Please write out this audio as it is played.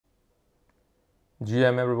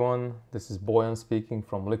GM everyone, this is Boyan speaking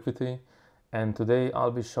from Liquidity, and today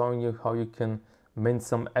I'll be showing you how you can mint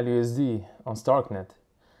some LUSD on Starknet.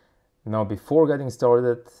 Now before getting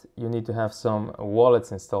started, you need to have some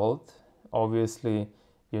wallets installed. Obviously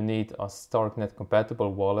you need a Starknet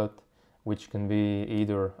compatible wallet, which can be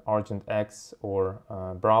either Argent X or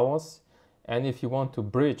Bravos. And if you want to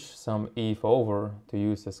bridge some ETH over to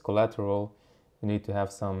use as collateral, you need to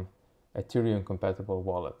have some Ethereum compatible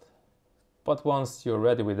wallet. But once you're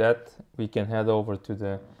ready with that, we can head over to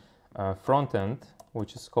the front end,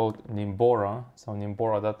 which is called Nimbora. So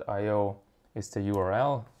nimbora.io is the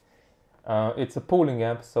URL. It's a pooling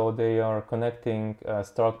app, so they are connecting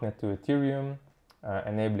Starknet to Ethereum,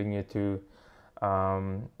 enabling you to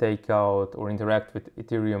take out or interact with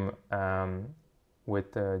Ethereum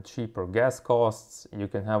with cheaper gas costs. You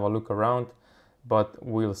can have a look around, but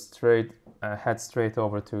we'll head straight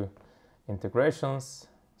over to integrations.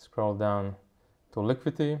 Scroll down to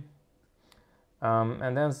Liquidity,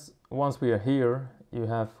 and then once we are here, you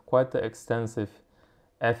have quite the extensive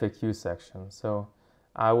FAQ section. So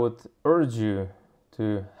I would urge you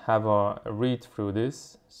to have a read through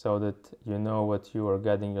this so that you know what you are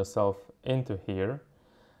getting yourself into here.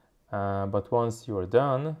 But once you are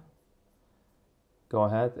done, go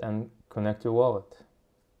ahead and connect your wallet.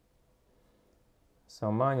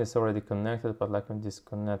 So mine is already connected, but let me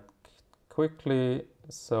disconnect quickly.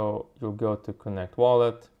 So you'll go to connect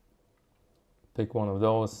wallet, pick one of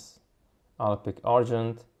those. I'll pick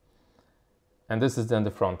Argent, and this is then the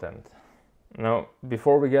front end. Now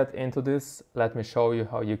before we get into this, let me show you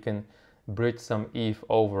how you can bridge some ETH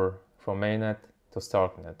over from mainnet to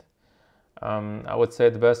Starknet. I would say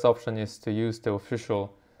the best option is to use the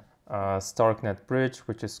official Starknet bridge,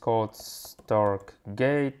 which is called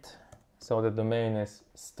Starkgate. So the domain is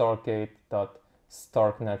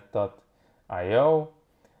starkgate.starknet.io.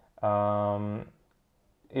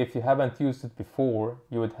 If you haven't used it before,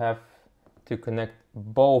 you would have to connect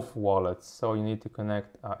both wallets. So you need to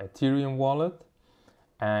connect an Ethereum wallet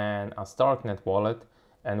and a Starknet wallet.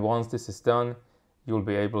 And once this is done, you'll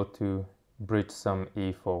be able to bridge some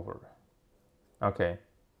ETH over. Okay,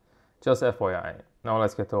 just FYI. Now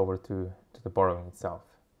let's get over to the borrowing itself.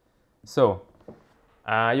 So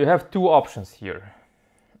you have two options here.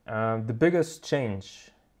 The biggest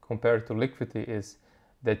change compared to Liquidity is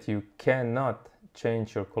that you cannot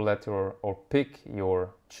change your collateral or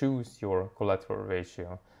choose your collateral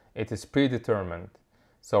ratio. It is predetermined.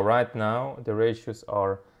 So right now the ratios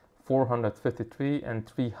are 453 and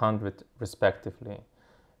 300 respectively.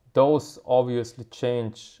 Those obviously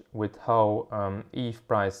change with how ETH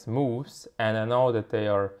price moves, and I know that they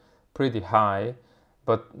are pretty high,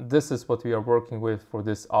 but this is what we are working with for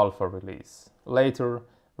this alpha release. Later,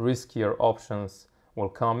 riskier options will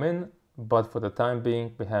come in, but for the time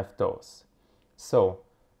being, we have those. So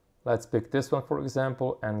let's pick this one, for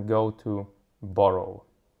example, and go to borrow.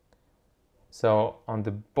 So on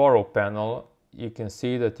the borrow panel, you can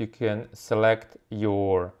see that you can select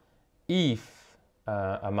your ETH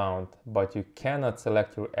amount, but you cannot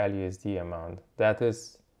select your LUSD amount. That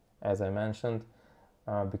is, as I mentioned,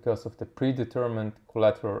 because of the predetermined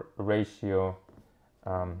collateral ratio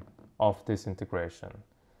of this integration.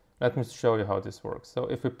 Let me show you how this works. So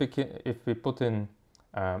if we put in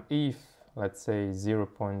ETH, let's say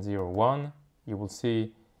 0.01, you will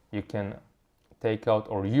see you can take out,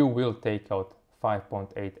 or you will take out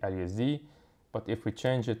 5.8 LUSD. But if we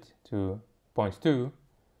change it to 0.2,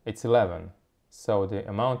 it's 11. So the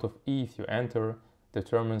amount of ETH you enter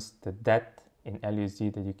determines the depth in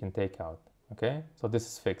LUSD that you can take out. Okay, so this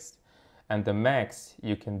is fixed. And the max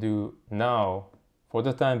you can do now, for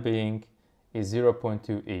the time being, is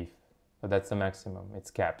 0.2 ETH. So that's the maximum,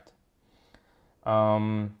 it's capped.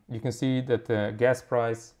 You can see that the gas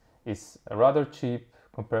price is rather cheap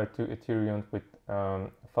compared to Ethereum with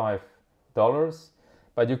 $5,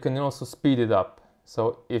 but you can also speed it up.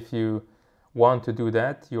 So if you want to do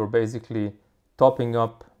that, you're basically topping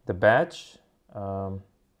up the batch.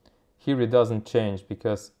 Here it doesn't change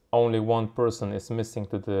because only one person is missing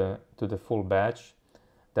to the full batch.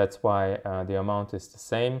 That's why the amount is the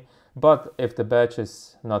same. But if the batch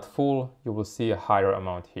is not full, you will see a higher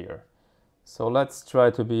amount here. So let's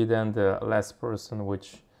try to be then the last person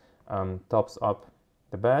which tops up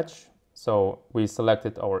the batch. So we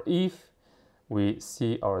selected our ETH, we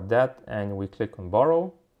see our debt, and we click on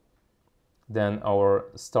borrow. Then our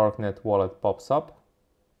Starknet wallet pops up.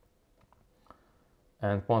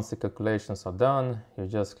 And once the calculations are done, you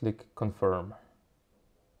just click confirm.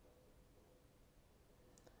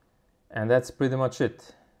 And that's pretty much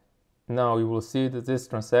it. Now you will see that this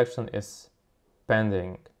transaction is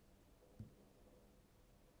pending.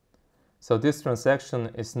 So this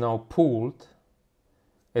transaction is now pooled.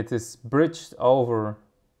 It is bridged over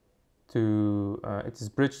to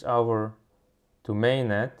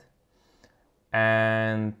mainnet,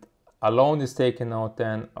 and a loan is taken out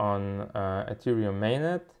then on Ethereum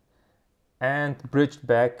mainnet and bridged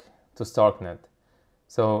back to Starknet.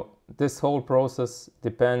 So this whole process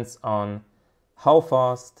depends on how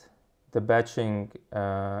fast the batching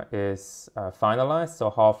is finalized,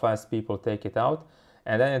 so how fast people take it out,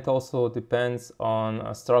 and then it also depends on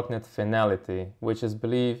Starknet finality, which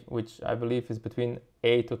I believe is between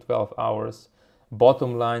 8 to 12 hours.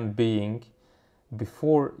 Bottom line being,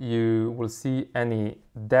 before you will see any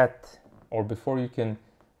debt or before you can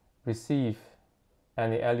receive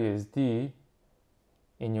any LUSD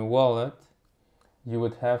in your wallet, you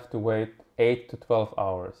would have to wait 8 to 12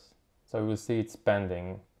 hours. So you will see it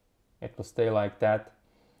pending. It will stay like that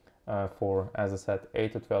for, as I said,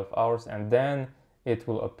 8 to 12 hours, and then it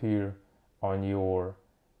will appear on your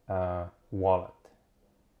wallet.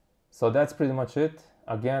 So that's pretty much it.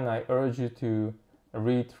 Again, I urge you to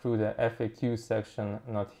read through the FAQ section,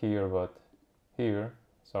 not here, but here,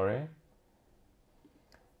 sorry.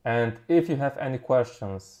 And if you have any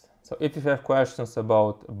questions, so if you have questions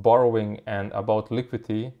about borrowing and about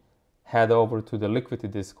liquidity, head over to the liquidity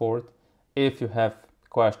Discord. If you have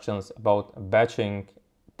questions about batching,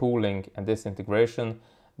 pooling, and disintegration,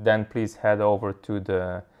 then please head over to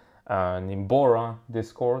the Nimbora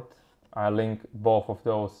Discord. I'll link both of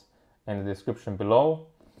those in the description below.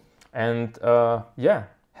 And yeah,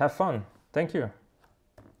 have fun. Thank you.